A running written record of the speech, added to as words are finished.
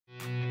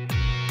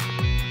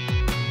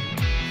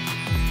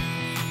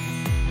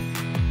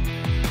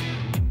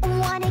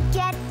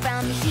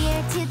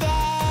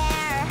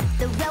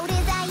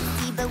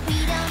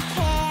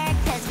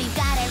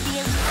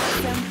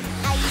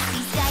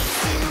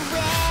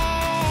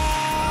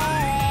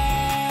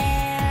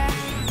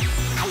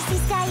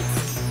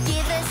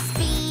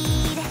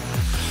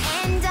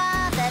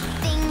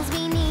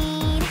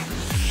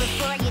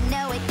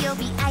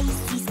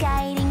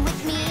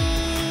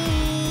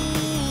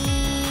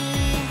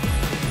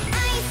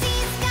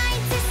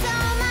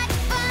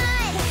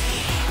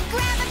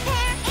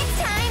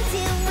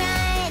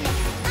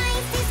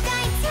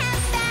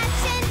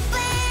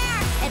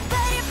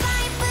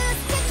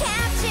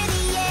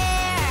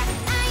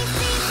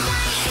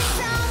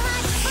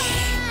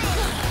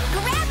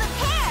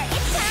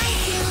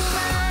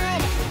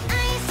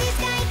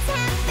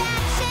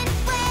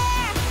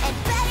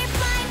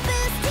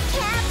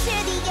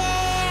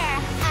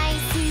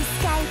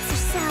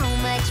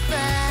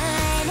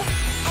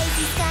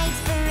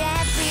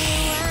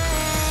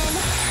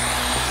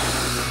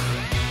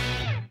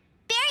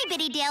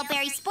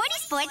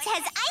Sports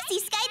has icy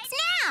skates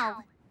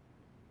now!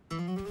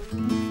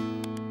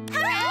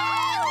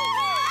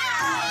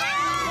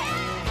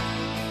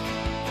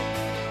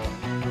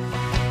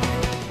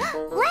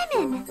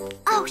 Lemon!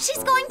 Oh,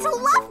 she's going to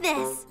love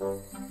this!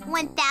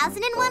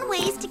 1001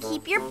 ways to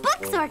keep your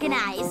books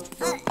organized.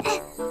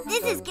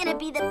 This is gonna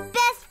be the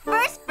best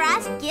first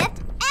frost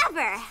gift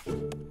ever!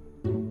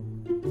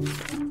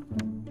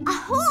 A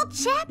whole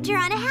chapter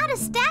on how to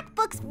stack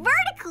books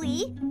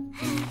vertically.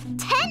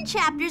 10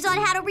 chapters on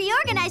how to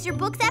reorganize your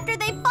books after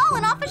they've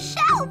fallen off a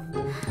shelf.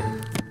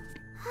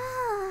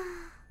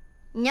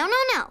 No.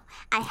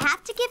 I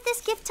have to give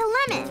this gift to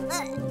Lemon.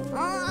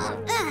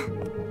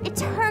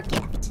 It's her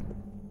gift.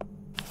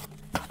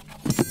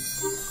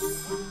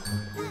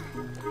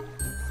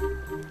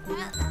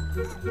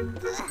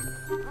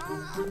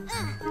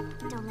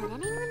 Don't let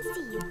anyone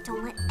see you.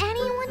 Don't let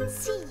anyone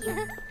see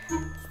you.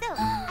 So,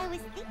 I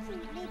was thinking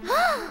maybe a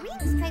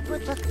green stripe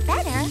would look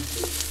better.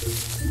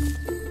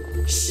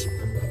 Shh!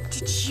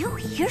 Did you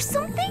hear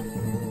something?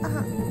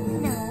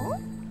 No.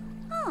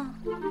 Oh,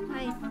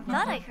 I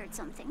thought I heard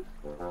something.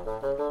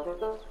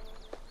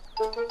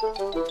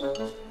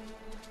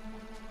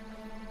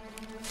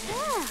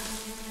 Yeah.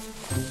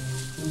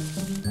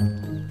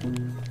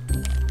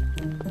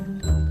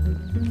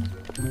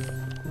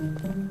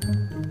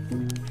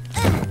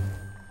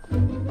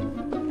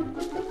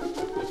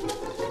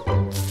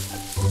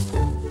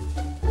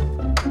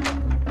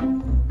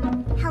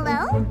 Hello?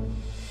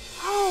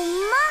 Oh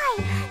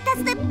my!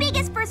 That's the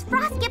biggest first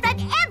frost gift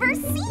I've ever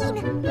seen!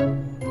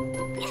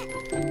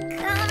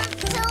 Come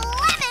to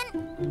Lemon!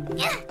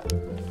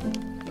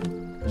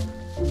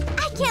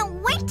 I can't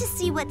wait to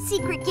see what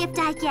secret gift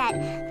I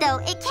get, though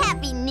it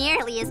can't be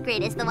nearly as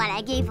great as the one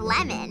I gave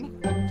Lemon.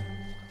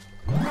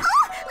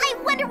 Oh! I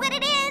wonder what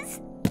it is!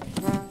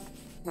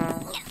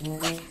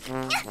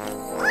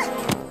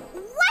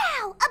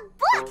 Wow! A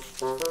book!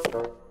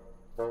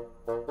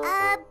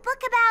 A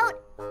book about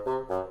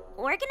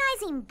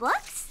organizing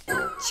books?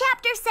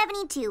 Chapter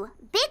 72.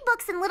 Big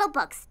books and little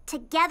books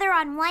together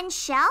on one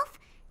shelf?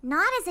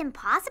 Not as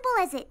impossible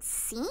as it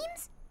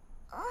seems?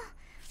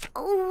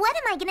 What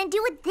am I gonna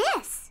do with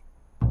this?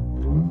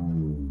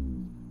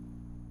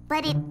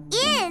 But it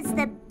is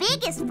the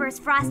biggest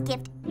first frost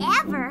gift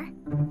ever.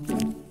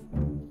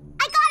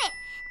 I got it!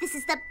 This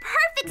is the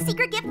perfect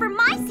secret gift for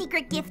my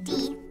secret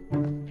giftee.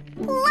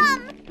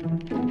 Plum!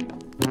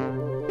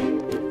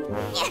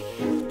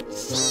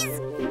 She's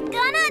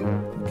gonna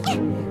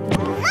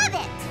love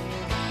it!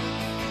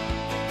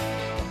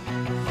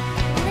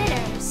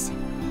 Glitters.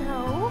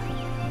 No.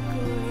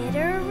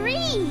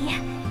 Glittery.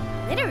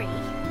 Glittery?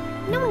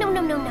 No.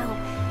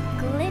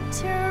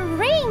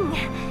 Glittering.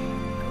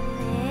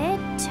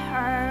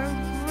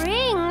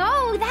 Glittering.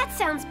 Oh, that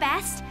sounds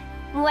best.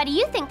 What do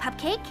you think,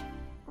 Pupcake?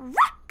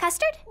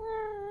 Custard?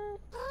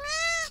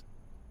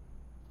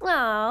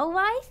 Oh,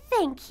 why,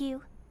 thank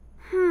you.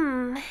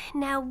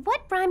 Now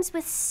what rhymes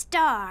with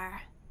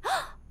star?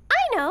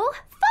 I know,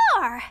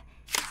 far.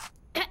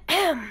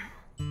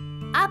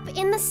 Up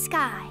in the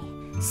sky,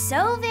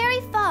 so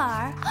very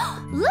far.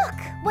 Look,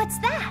 what's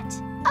that?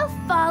 A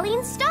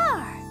falling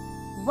star.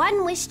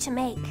 One wish to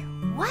make,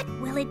 what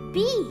will it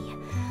be?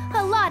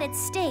 A lot at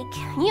stake,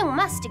 you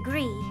must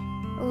agree.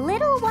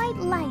 Little white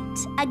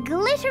light, a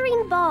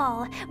glittering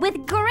ball.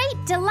 With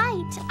great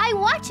delight, I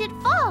watch it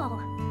fall.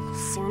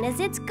 Soon as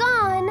it's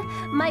gone,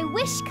 my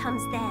wish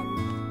comes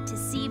then. To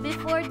see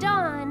before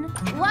dawn,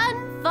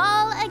 one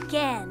fall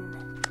again.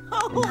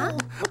 Oh,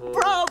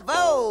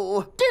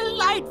 bravo!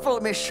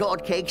 Delightful, Miss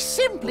Shortcake,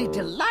 simply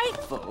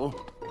delightful.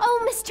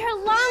 Oh, Mr.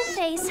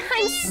 Longface,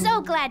 I'm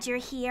so glad you're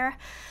here.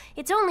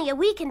 It's only a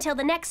week until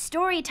the next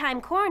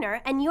Storytime Corner,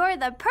 and you're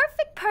the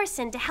perfect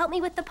person to help me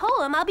with the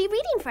poem I'll be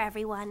reading for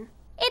everyone.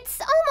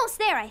 It's almost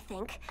there, I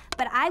think,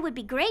 but I would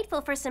be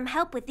grateful for some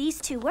help with these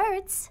 2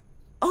 words.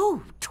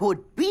 Oh,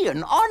 'twould be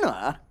an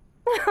honor.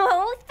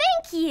 Oh,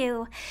 thank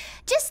you.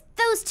 Just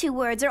those 2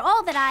 words are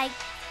all that I...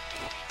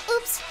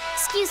 Oops,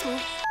 excuse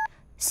me.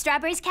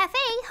 Strawberry's Cafe,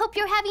 hope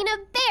you're having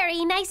a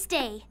very nice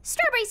day.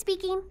 Strawberry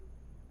speaking.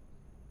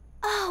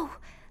 Oh,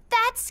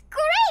 that's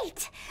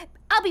great!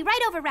 I'll be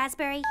right over,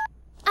 Raspberry.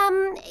 Do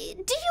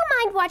you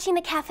mind watching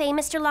the cafe,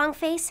 Mr.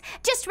 Longface?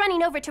 Just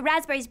running over to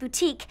Raspberry's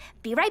boutique.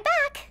 Be right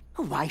back.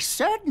 Why,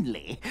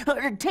 certainly.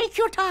 Take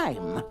your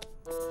time.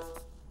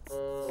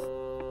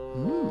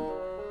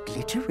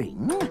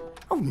 Glittering?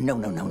 Oh, no.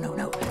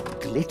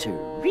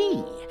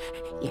 Glittery.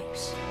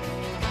 Yes.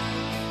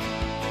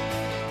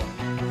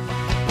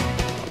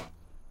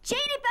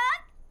 Jadybug,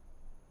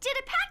 did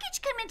a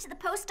package come into the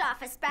post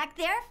office back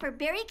there for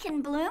Berry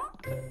Can Bloom?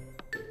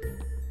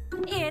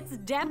 It's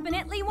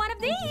definitely one of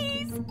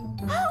these.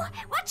 Oh,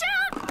 watch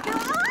out!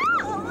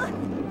 Oh.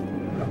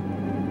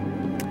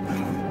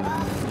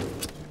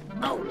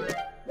 Oh,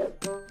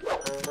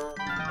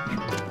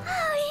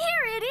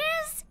 here it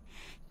is.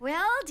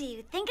 Well, do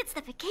you think it's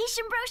the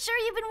vacation brochure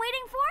you've been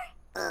waiting for?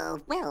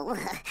 Well,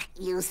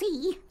 you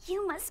see.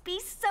 You must be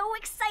so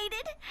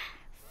excited.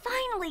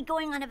 Finally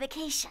going on a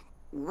vacation.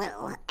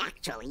 Well,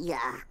 actually,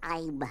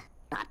 I'm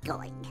not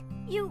going.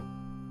 You...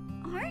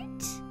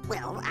 Mart?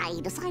 Well, I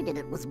decided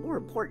it was more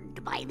important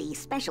to buy these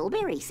special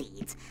berry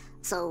seeds,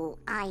 so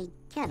I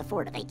can't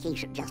afford a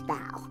vacation just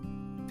now.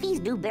 These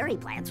new berry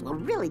plants will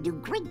really do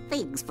great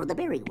things for the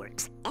berry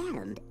works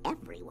and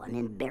everyone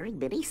in Berry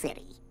Bitty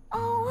City.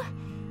 Oh,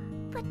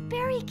 but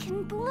berry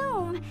can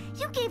bloom.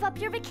 You gave up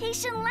your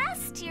vacation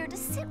last year to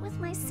sit with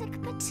my sick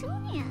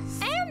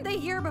petunias. And the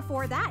year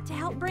before that to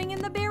help bring in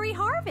the berry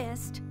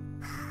harvest.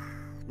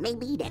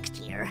 Maybe next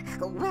year.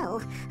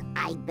 Well,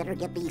 I'd better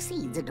get these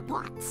seeds into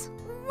pots.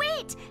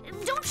 Wait!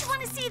 Don't you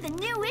want to see the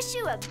new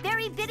issue of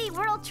Berry Bitty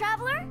World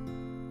Traveler?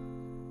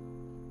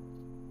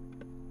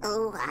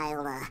 Oh,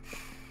 I'll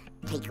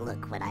take a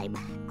look when I'm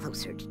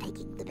closer to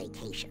taking the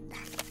vacation.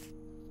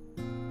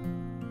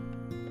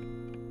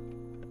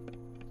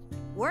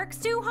 Works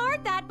too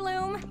hard, that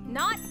bloom.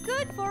 Not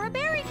good for a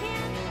berry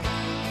can.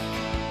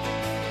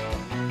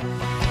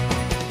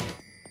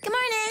 Good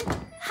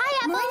morning. Hi,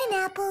 Apple. Morning,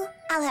 Apple.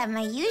 I'll have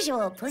my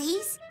usual,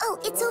 please. Oh,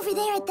 it's over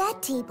there at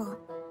that table.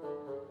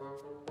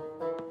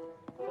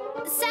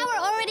 Sour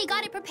already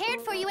got it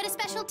prepared for you at a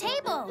special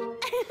table.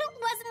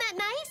 Wasn't that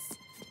nice?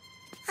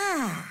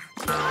 Ah.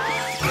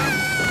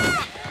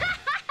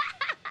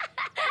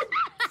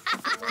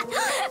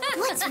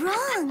 What's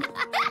wrong?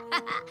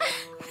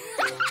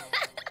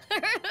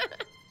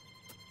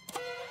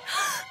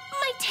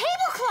 My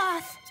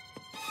tablecloth!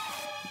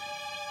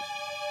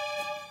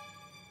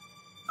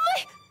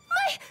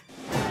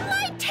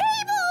 My table!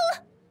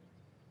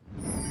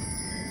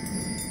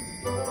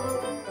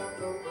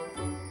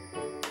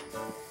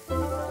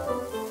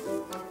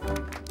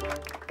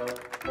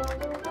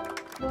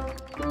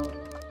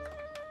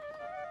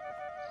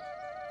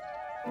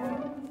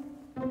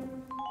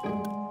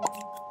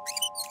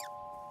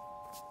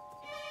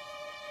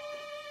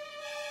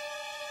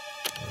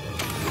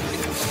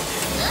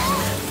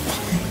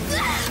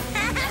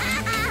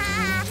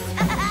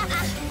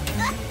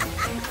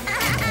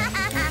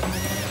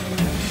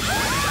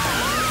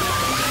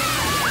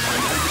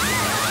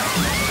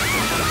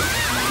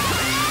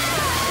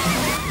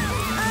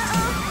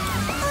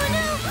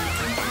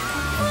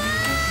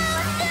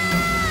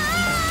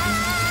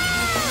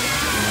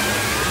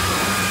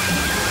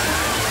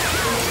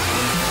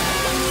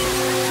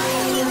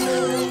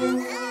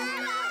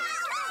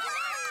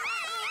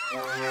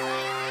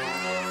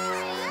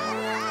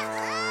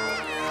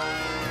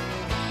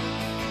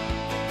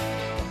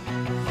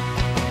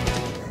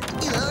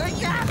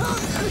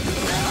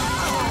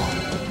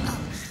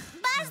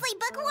 Bosley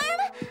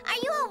Bookworm, are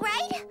you all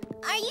right?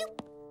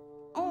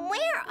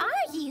 Where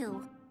are you?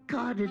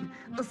 Caught in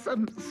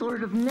some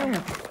sort of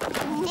net.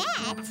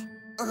 Net?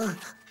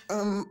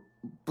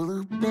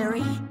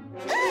 Blueberry?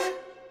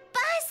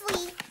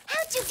 Bosley,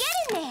 how'd you get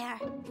in there?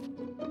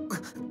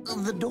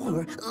 The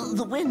door,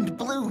 the wind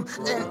blew,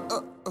 and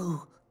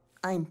oh,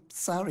 I'm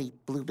sorry,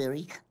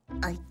 Blueberry.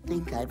 I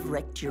think I've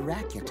wrecked your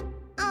racket.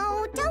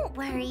 Oh, don't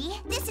worry.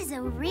 This is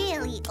a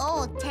really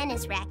old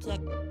tennis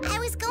racket. I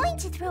was going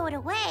to throw it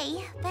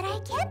away, but I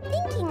kept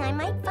thinking I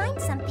might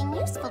find something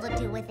useful to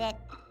do with it.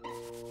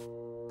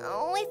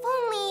 Oh, if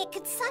only it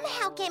could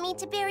somehow get me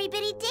to Berry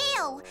Bitty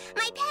Dale.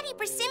 My Patty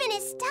Persimmon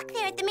is stuck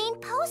there at the main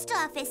post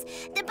office.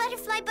 The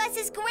butterfly bus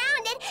is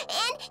grounded,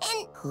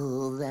 and...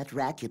 Oh, that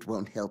racket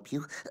won't help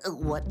you.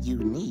 What you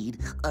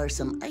need are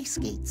some ice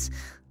skates.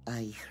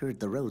 I heard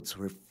the roads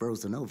were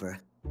frozen over.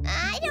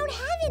 I don't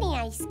have any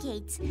ice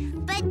skates,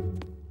 but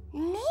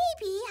maybe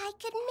I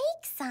could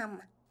make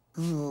some.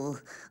 Oh,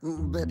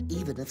 but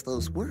even if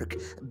those work,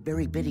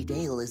 Berry Bitty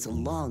Dale is a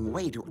long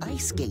way to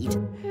ice skate.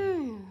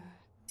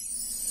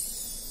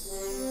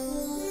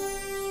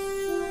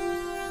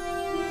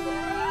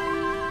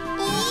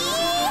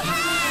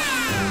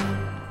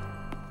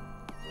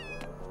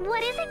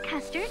 What is it,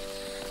 Custard?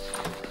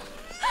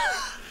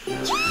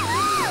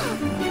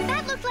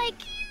 That looked like...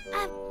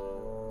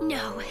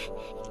 no, it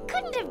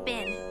couldn't have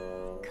been.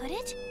 Could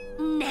it?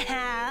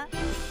 No.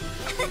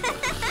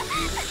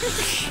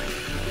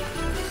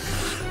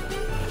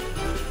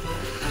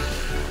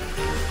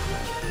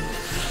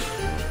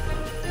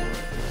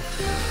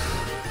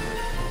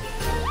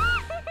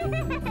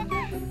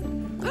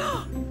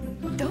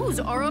 Those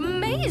are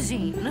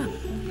amazing.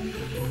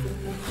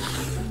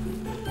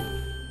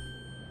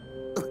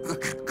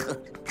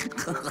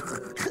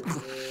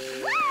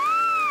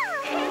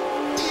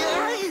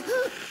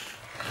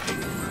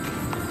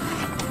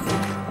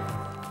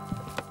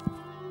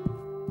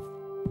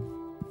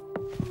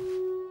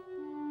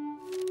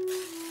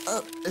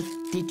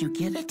 Did you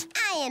get it?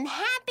 I am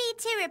happy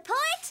to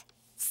report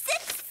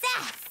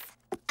success!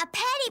 A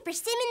Patty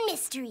Persimmon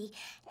mystery.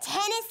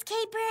 Tennis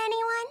caper,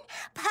 anyone?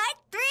 Part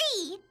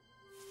 3.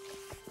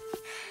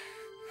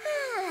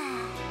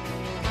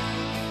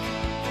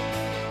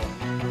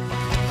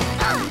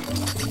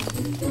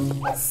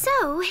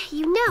 So,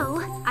 you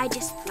know, I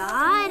just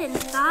thought and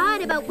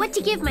thought about what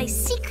to give my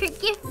secret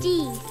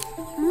giftee,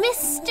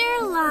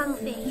 Mr.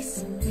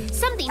 Longface.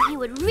 Something he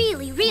would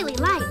really, really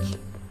like.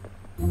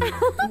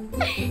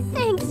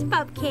 Thanks,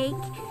 Pupcake.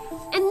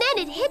 And then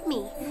it hit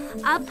me.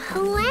 A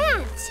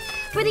plant.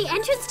 for the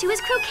entrance to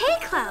his croquet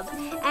club.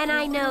 And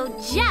I know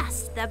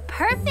just the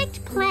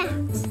perfect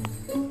plant.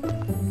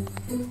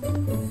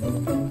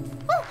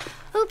 Oh,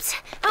 oops,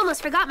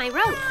 almost forgot my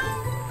rope.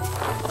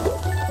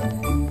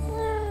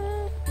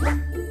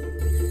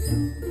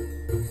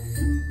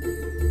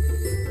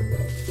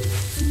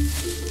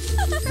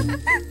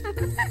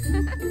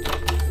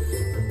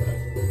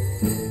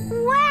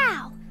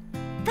 Wow!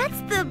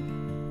 That's the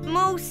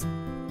most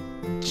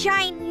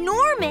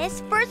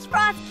ginormous First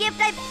Frost gift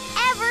I've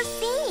ever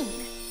seen.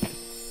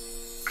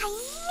 I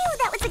knew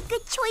that was a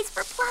good choice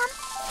for Plum.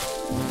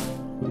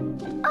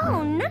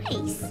 Oh,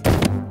 nice.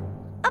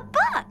 A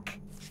book.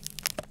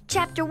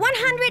 Chapter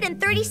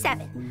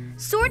 137,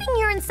 Sorting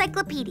Your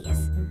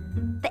Encyclopedias.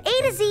 The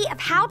A to Z of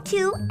how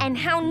to and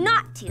how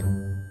not to.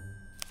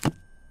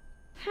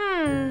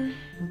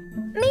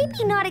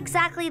 Maybe not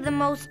exactly the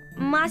most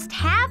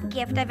must-have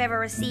gift I've ever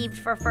received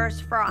for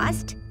First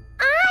Frost.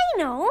 I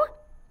know!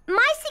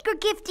 My secret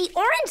giftie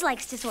Orange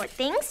likes to sort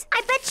things.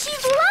 I bet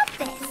she'd love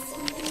this.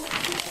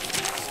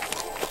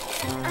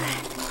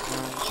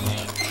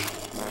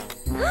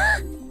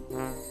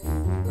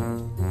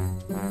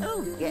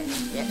 Oh,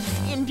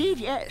 yes. Indeed,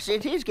 yes.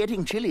 It is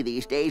getting chilly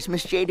these days,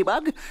 Miss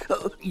Jadybug.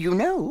 You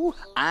know,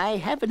 I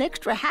have an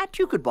extra hat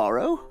you could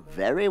borrow.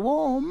 Very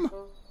warm.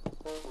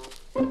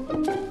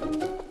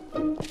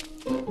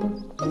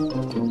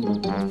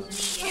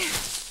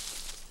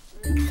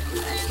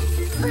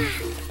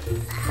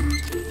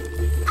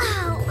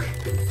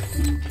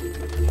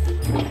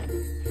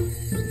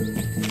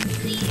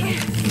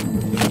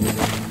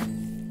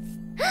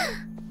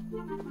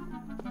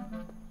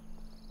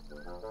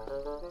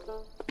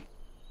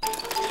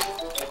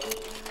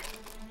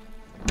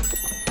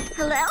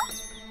 Hello?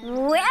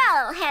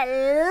 Well,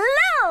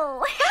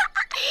 hello!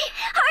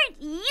 Aren't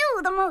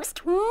you the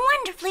most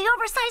wonderfully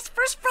oversized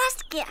First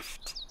Frost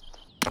gift?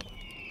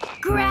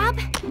 Grab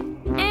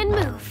and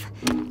move.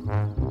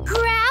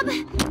 Grab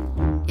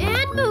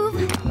and move.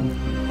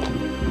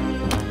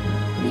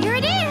 Here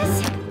it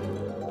is.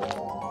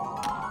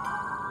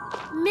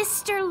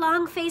 Mr.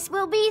 Longface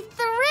will be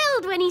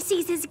thrilled when he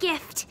sees his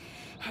gift.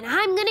 And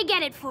I'm gonna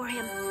get it for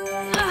him.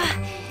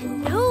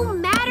 No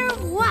matter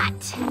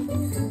what.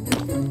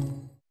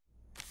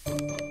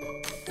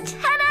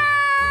 Ta-da!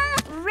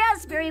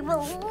 Raspberry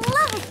will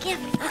love a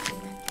gift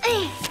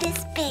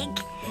this big.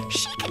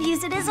 She could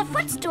use it as a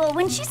footstool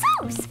when she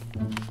sews.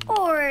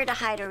 Or to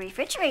hide her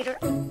refrigerator.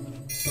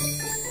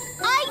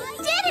 I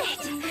did it!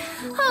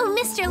 Oh,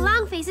 Mr.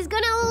 Longface is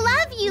gonna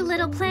love you,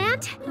 little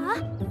plant.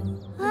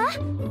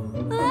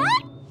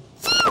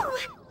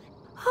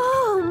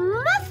 Oh,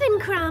 muffin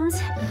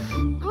crumbs.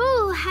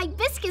 Ooh,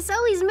 hibiscus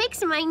always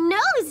makes my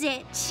nose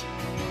itch.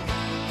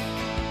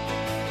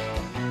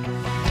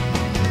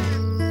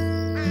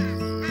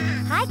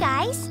 Hi,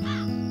 guys.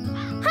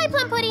 Hi,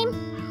 Plum Pudding.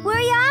 Where are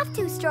you off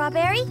to,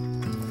 Strawberry?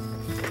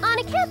 On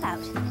a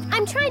campout.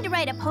 I'm trying to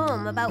write a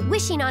poem about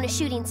wishing on a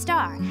shooting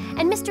star.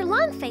 And Mr.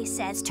 Longface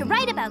says to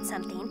write about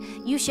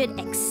something, you should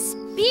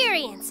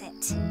experience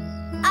it.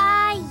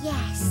 Ah,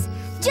 yes.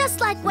 Just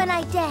like when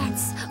I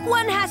dance,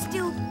 one has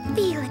to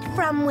feel it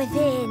from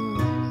within.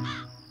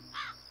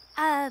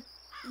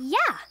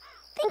 Yeah.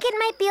 Think it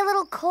might be a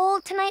little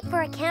cold tonight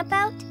for a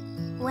campout?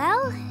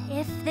 Well,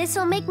 if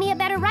this'll make me a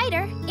better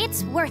writer,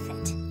 it's worth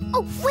it.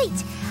 Oh,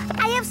 wait!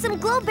 I have some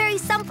Glowberry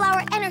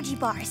Sunflower Energy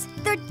Bars.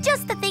 They're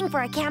just the thing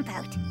for a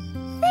campout.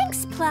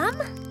 Thanks, Plum.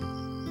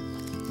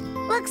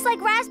 Looks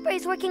like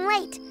Raspberry's working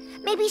late.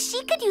 Maybe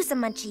she could use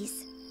some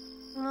munchies.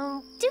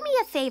 Oh, do me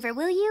a favor,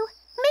 will you?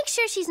 Make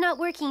sure she's not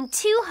working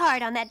too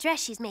hard on that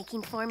dress she's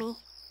making for me.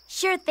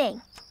 Sure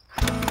thing.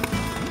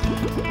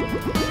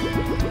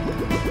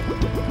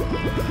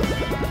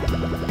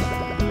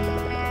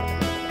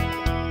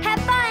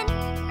 Have fun!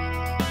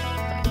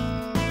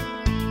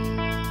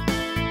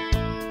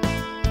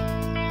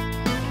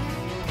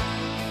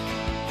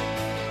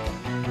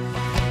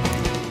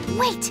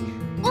 Wait!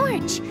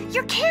 Orange,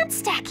 you're can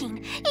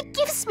stacking. It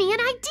gives me an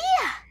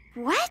idea.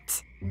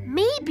 What?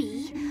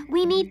 Maybe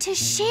we need to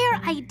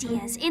share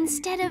ideas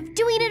instead of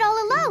doing it all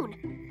alone.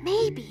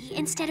 Maybe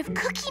instead of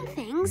cooking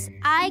things,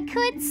 I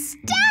could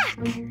stack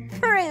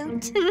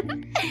fruit.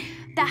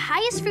 The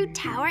highest fruit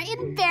tower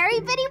in Berry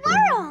Bitty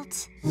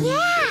World.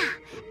 Yeah!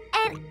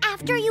 And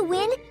after you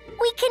win,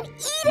 we can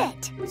eat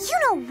it. You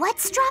know what,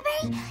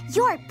 Strawberry?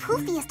 Your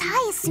poofiest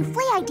highest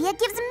souffle idea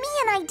gives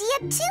me an idea,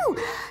 too.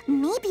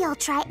 Maybe I'll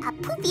try a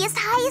poofiest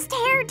highest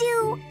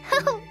hairdo.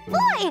 Oh,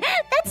 boy,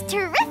 that's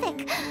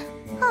terrific.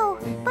 Oh,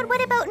 but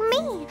what about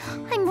me?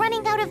 I'm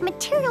running out of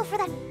material for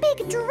that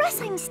big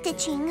dress I'm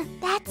stitching.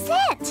 That's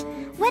it.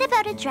 What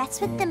about a dress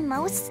with the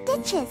most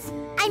stitches?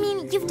 I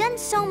mean, you've done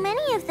so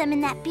many of them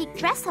in that big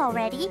dress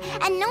already,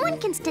 and no one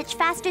can stitch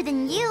faster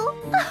than you.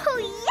 Oh,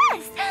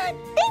 yes!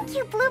 Thank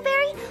you,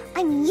 Blueberry.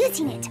 I'm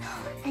using it.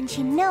 And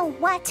you know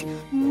what?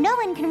 No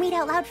one can read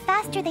out loud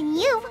faster than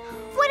you.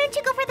 Why don't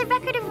you go for the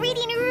record of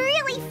reading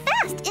really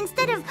fast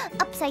instead of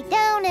upside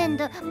down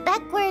and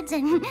backwards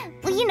and,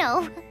 well, you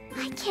know.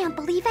 I can't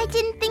believe I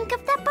didn't think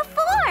of that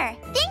before.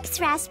 Thanks, Thanks,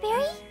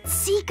 Raspberry.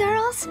 See,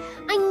 girls?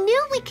 I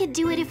knew we could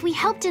do it if we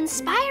helped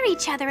inspire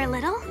each other a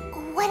little.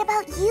 What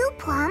about you,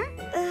 Plum?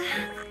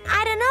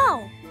 I don't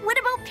know. What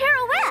about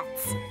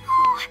pirouettes?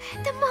 Oh,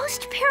 the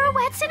most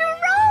pirouettes in a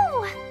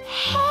row!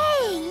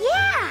 Hey,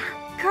 yeah!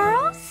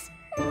 Girls,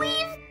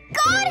 we've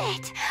got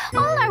it!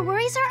 All our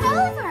worries are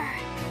over.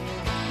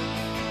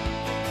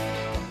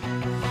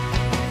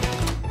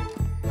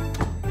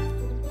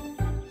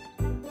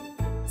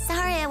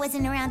 Sorry I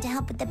wasn't around to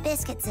help with the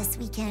biscuits this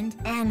weekend.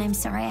 And I'm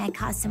sorry I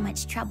caused so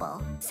much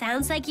trouble.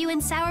 Sounds like you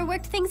and Sour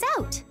worked things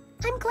out.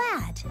 I'm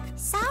glad.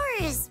 Sour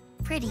is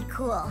pretty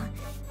cool.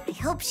 I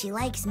hope she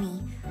likes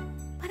me.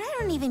 But I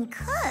don't even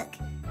cook.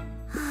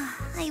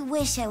 I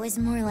wish I was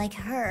more like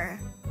her.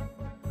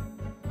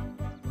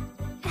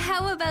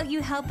 How about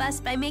you help us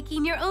by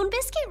making your own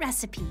biscuit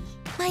recipe?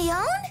 My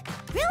own?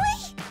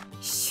 Really?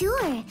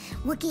 Sure.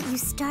 We'll get you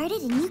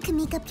started and you can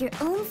make up your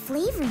own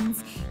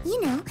flavorings.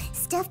 You know,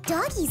 stuff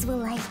doggies will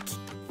like.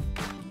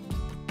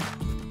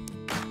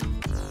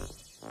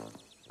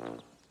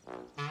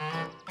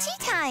 Tea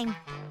time!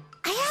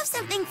 I have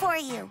something for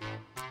you.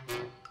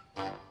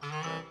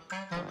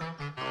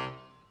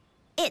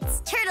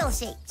 It's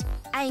turtle-shaped.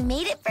 I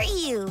made it for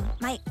you.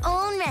 My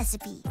own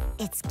recipe.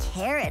 It's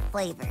carrot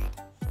flavored.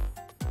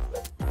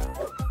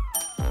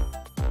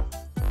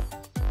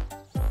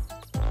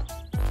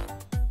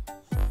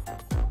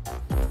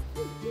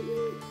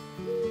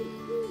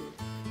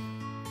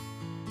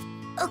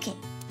 Okay,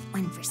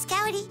 one for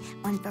Scouty,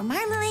 one for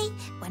Marmalade,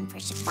 one for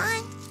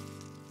Chiffon.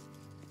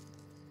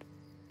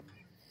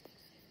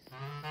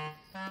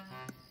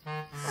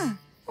 Huh,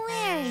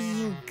 where are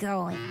you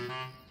going?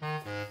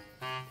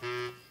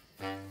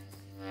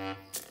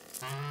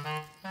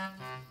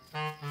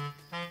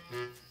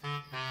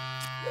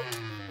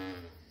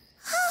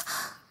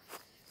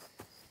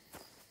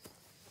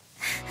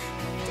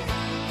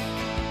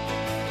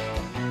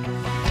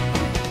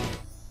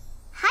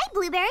 Hi,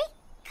 Blueberry.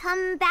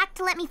 Come back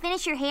to let me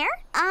finish your hair?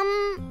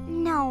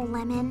 No,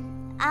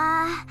 Lemon.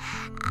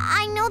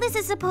 I know this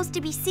is supposed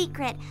to be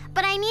secret,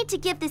 but I need to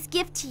give this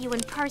gift to you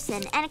in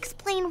person and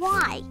explain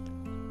why.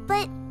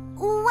 But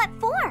what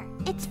for?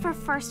 It's for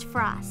First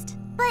Frost.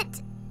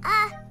 But,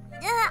 I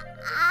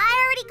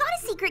already got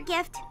a secret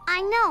gift.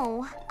 I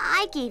know.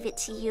 I gave it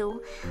to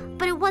you.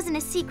 But it wasn't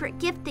a secret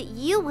gift that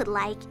you would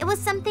like. It was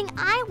something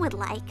I would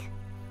like.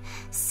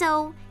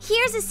 So,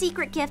 here's a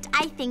secret gift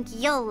I think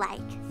you'll like.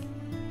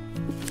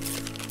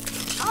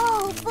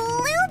 Oh,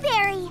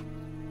 Blueberry!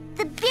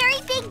 The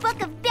Berry Big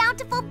Book of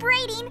Bountiful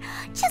Braiding.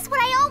 Just what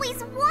I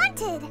always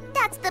wanted.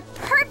 That's the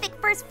perfect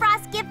First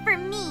Frost gift for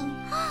me.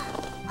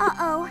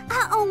 Uh-oh.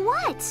 Uh-oh,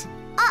 what?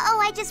 Uh-oh,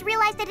 I just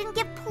realized I didn't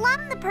give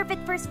Plum the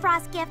perfect First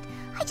Frost gift.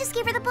 I just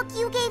gave her the book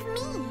you gave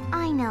me.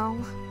 I know.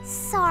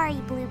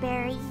 Sorry,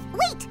 Blueberry.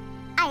 Wait!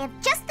 I have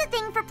just the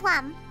thing for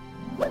Plum.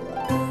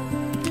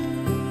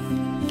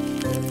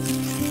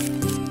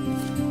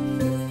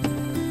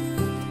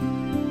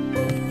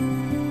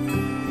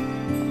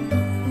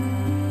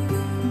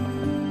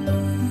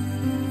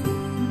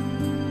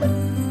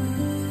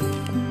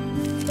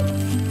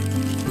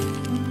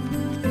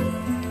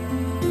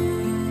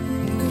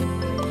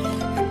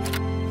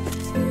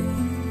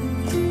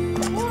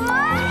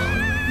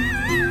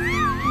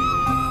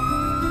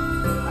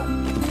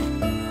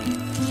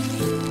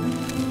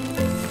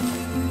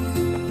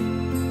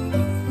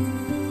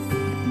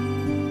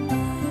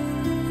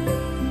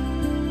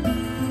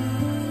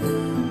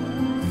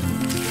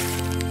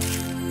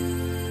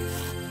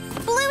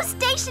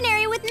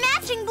 Stationery with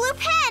matching blue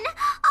pen.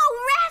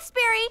 Oh,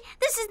 Raspberry,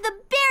 this is the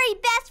very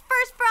best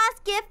First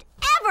Frost gift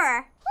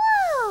ever.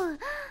 Woo!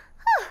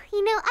 Oh,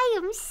 you know, I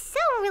am so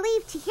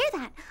relieved to hear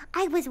that.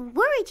 I was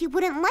worried you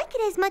wouldn't like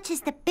it as much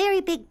as the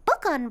Berry Big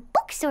Book on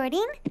book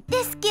sorting.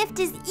 This gift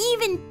is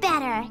even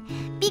better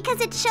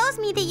because it shows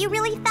me that you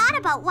really thought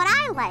about what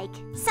I like,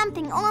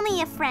 something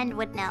only a friend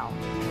would know.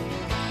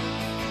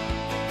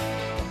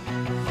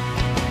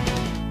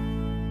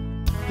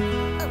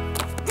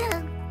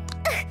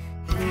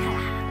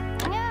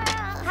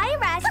 Hi,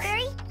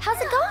 Raspberry.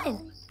 How's it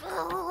going?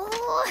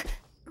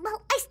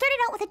 Well, I started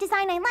out with a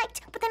design I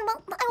liked, but then,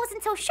 well, I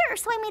wasn't so sure,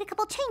 so I made a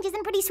couple changes,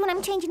 and pretty soon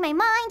I'm changing my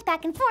mind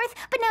back and forth.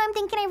 But now I'm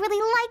thinking I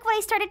really like what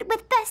I started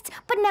with best,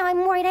 but now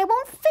I'm worried I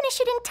won't finish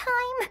it in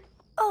time.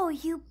 Oh,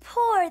 you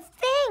poor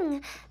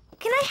thing.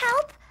 Can I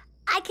help?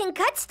 I can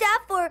cut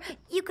stuff, or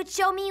you could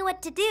show me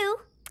what to do.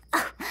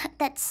 Oh,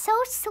 that's so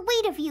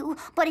sweet of you,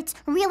 but it's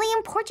really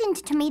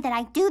important to me that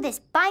I do this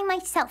by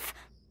myself.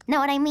 Know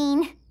what I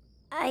mean?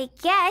 I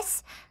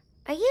guess.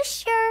 Are you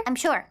sure? I'm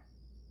sure.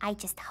 I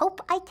just hope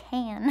I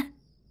can.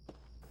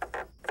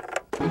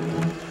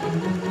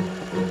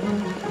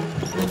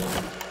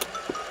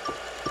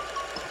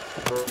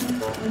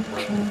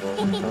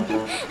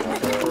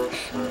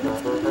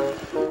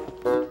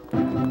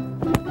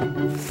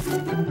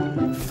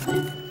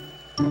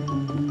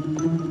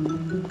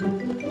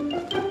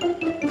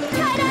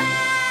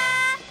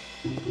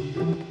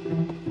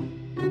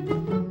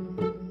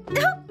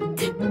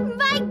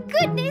 My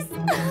goodness!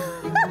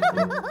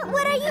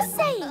 What are you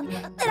saying?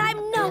 That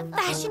I'm no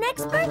fashion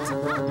expert?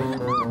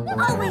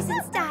 Always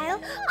in style,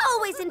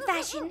 always in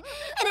fashion,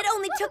 and it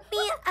only took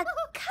me a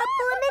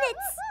couple of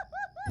minutes.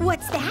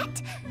 What's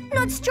that?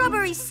 Not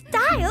strawberry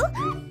style?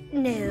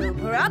 No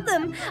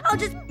problem. I'll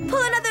just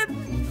pull another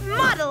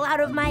model out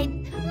of my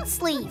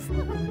sleeve.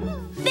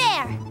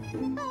 There.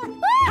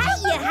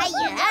 Hiya,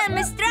 hiya. I'm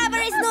a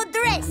strawberry's new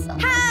dress.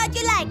 How'd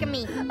you like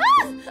me?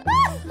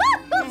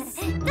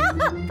 Stop.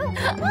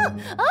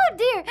 Oh,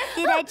 dear.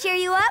 Did I cheer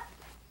you up?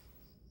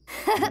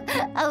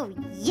 Oh,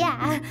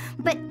 yeah,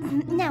 but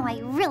now I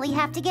really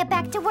have to get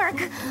back to work.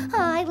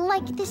 I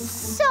like this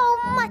so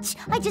much.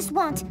 I just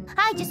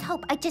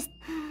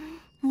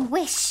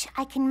wish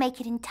I can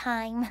make it in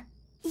time.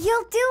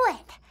 You'll do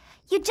it.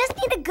 You just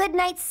need a good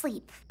night's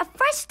sleep, a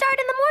fresh start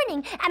in the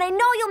morning, and I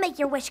know you'll make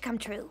your wish come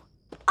true.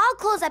 I'll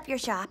close up your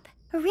shop.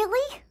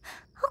 Really?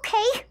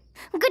 Okay.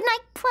 Good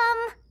night,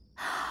 Plum.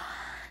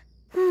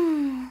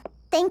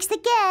 Thanks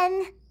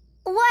again.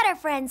 What are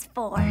friends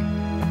for?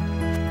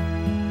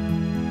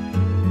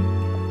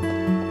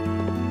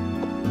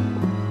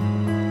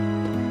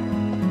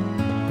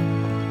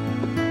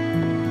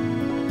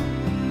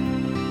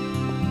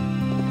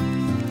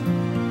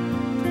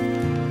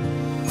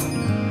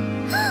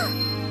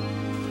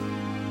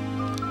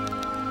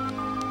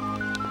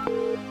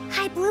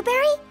 Hi,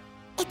 Blueberry.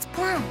 It's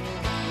Plum.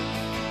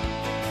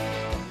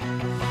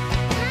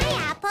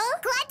 Hi, Apple.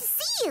 Glad to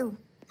see you.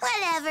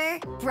 Whatever.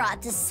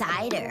 Brought the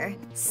cider.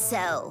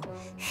 So,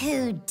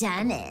 who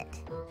done it?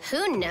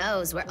 Who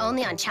knows? We're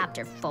only on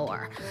chapter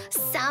 4.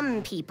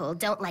 Some people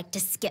don't like to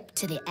skip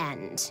to the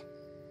end.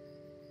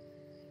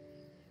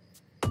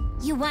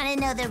 You want to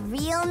know the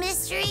real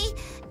mystery?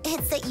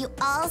 It's that you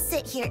all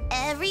sit here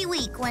every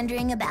week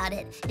wondering about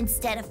it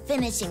instead of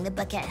finishing the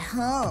book at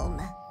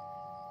home.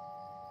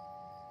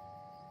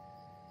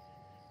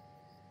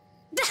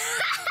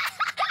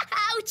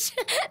 Ouch!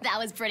 That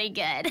was pretty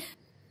good.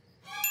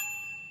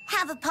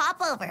 Have a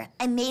popover.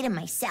 I made him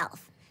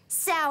myself.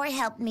 Sour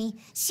helped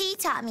me. She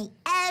taught me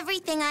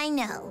everything I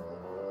know.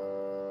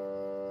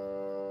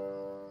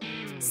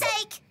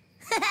 Psych!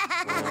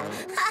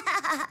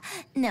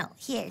 No,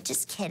 here,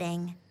 just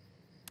kidding.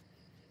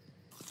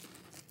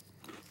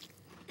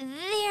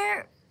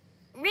 They're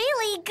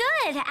really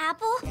good,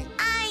 Apple.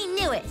 I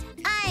knew it.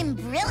 I'm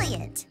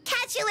brilliant.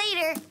 Catch you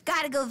later.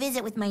 Gotta go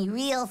visit with my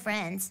real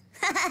friends.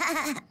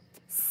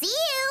 See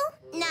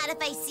you. Not if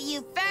I see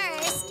you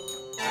first.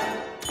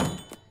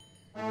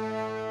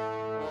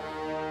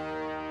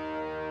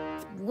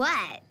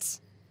 What?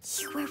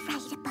 You were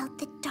right about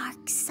the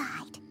dark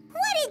side.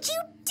 What did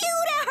you do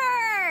to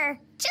her?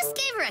 Just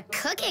gave her a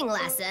cooking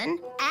lesson,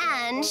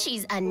 and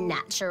she's a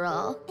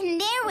natural.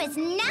 There was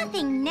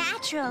nothing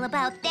natural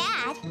about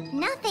that.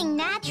 Nothing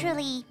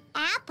naturally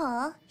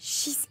Apple.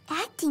 She's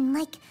acting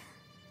like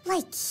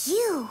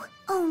you.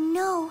 Oh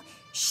no,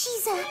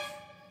 she's a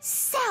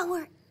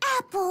sour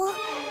apple.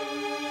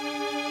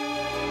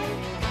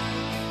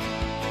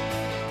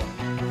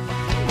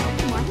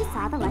 The more he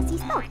saw, the less he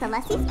spoke. The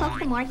less he spoke,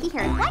 the more he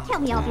heard. Why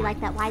can't we all be like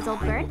that wise old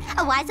bird?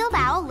 A wise old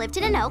owl lived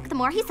in an oak. The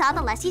more he saw,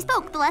 the less he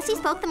spoke. The less he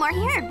spoke, the more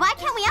he heard. Why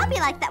can't we all be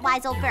like that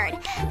wise old bird?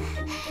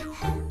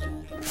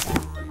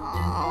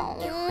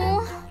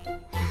 Oh,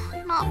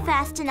 not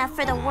fast enough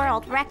for the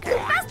world record.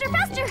 Faster,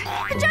 faster!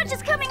 The judge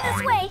is coming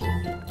this way.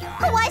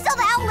 A wise old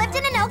owl lived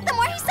in an oak. The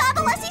more he saw,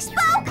 the less he spoke.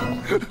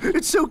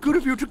 It's so good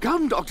of you to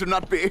come, Dr.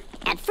 Nutby.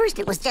 At first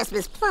it was just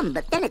Miss Plum,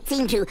 but then it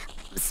seemed to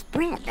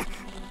spread.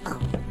 Oh,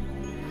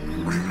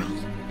 my.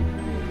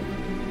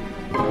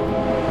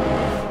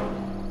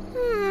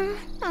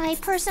 I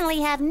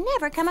personally have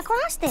never come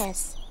across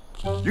this.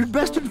 You'd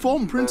best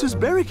inform Princess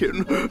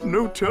Berrykin.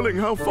 No telling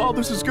how far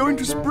this is going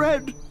to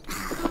spread.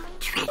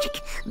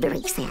 Tragic.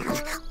 Very sad.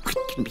 What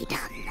can be done?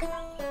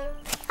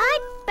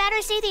 I'd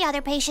better see the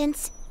other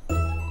patients.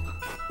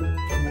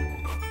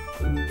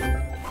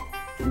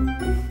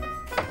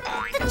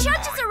 The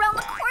judge is around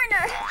the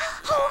corner.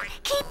 Oh,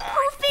 keep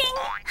moving.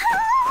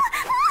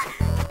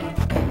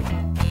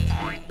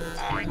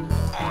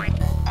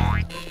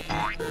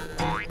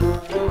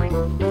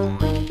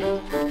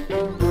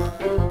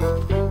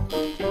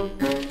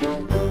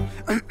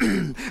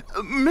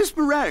 Miss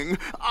Meringue,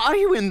 are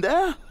you in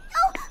there?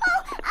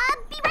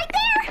 Be right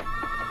there.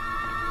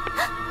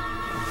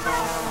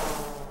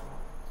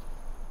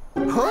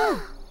 Huh?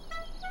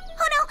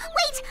 Oh no,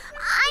 wait!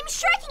 I'm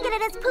sure I can get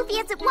it as poofy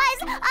as it was.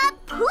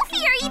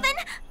 Poofier even.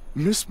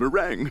 Miss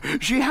Meringue,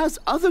 she has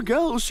other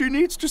girls she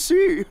needs to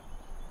see.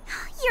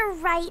 You're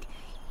right.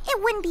 It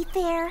wouldn't be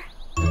fair.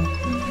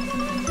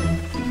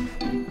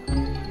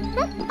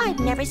 I've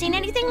never seen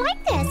anything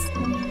like this.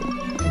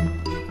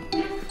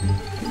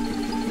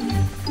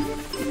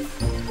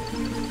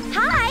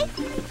 Hi.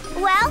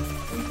 Well,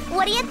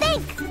 what do you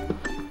think?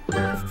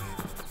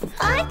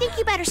 I think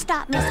you better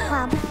stop, Miss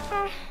Plum.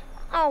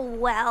 Oh,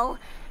 well.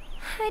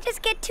 I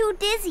just get too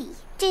dizzy.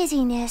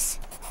 Dizziness.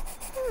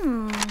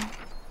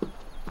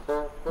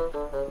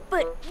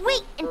 But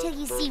wait until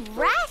you see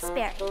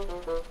Raspberry.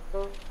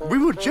 We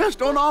were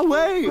just on our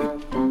way.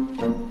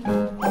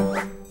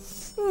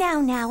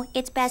 Now,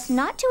 it's best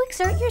not to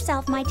exert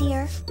yourself, my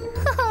dear.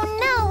 Oh,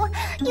 no.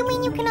 You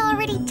mean you can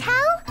already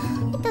tell?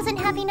 It doesn't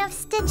have enough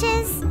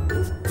stitches.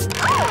 Oops.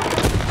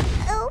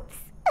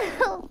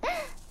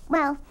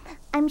 Well,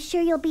 I'm sure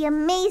you'll be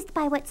amazed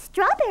by what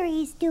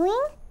Strawberry is doing.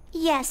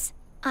 Yes,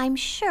 I'm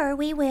sure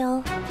we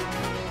will.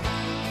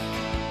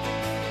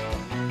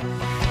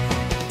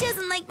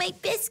 Doesn't like my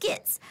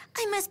biscuits.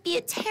 I must be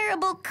a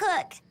terrible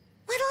cook.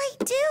 What'll I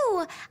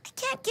do? I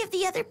can't give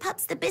the other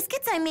pups the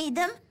biscuits I made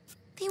them.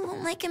 They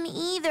won't like them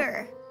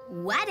either.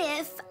 What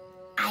if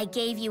I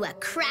gave you a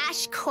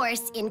crash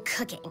course in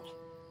cooking?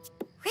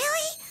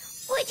 Really?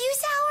 Would you,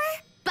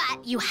 Sour?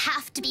 But you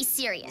have to be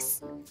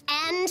serious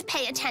and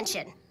pay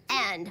attention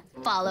and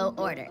follow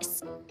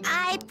orders.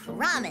 I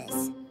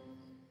promise.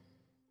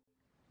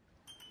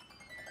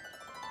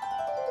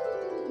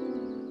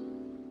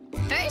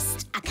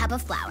 First, a cup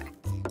of flour.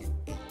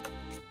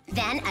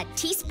 Then a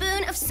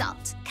teaspoon of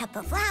salt. Cup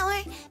of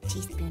flour,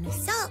 teaspoon of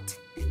salt.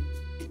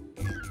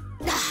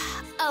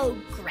 Oh,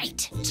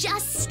 great.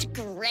 Just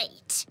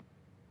great.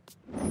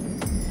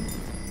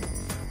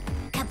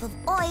 Cup of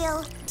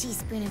oil,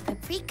 teaspoon of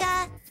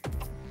paprika,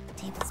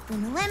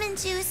 tablespoon of lemon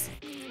juice.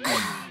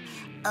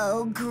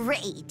 Oh,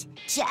 great.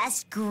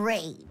 Just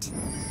great.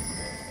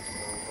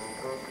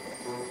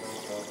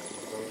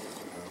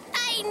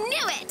 I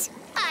knew it!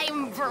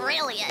 I'm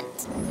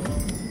brilliant.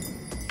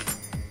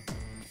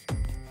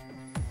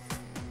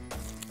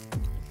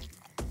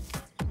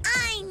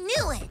 I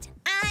knew it.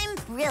 I'm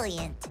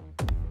brilliant.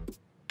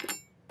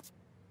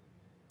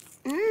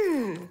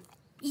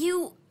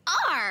 You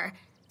are.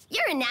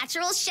 You're a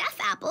natural chef,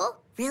 Apple.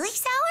 Really,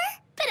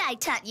 Sour? But I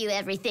taught you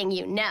everything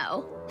you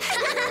know.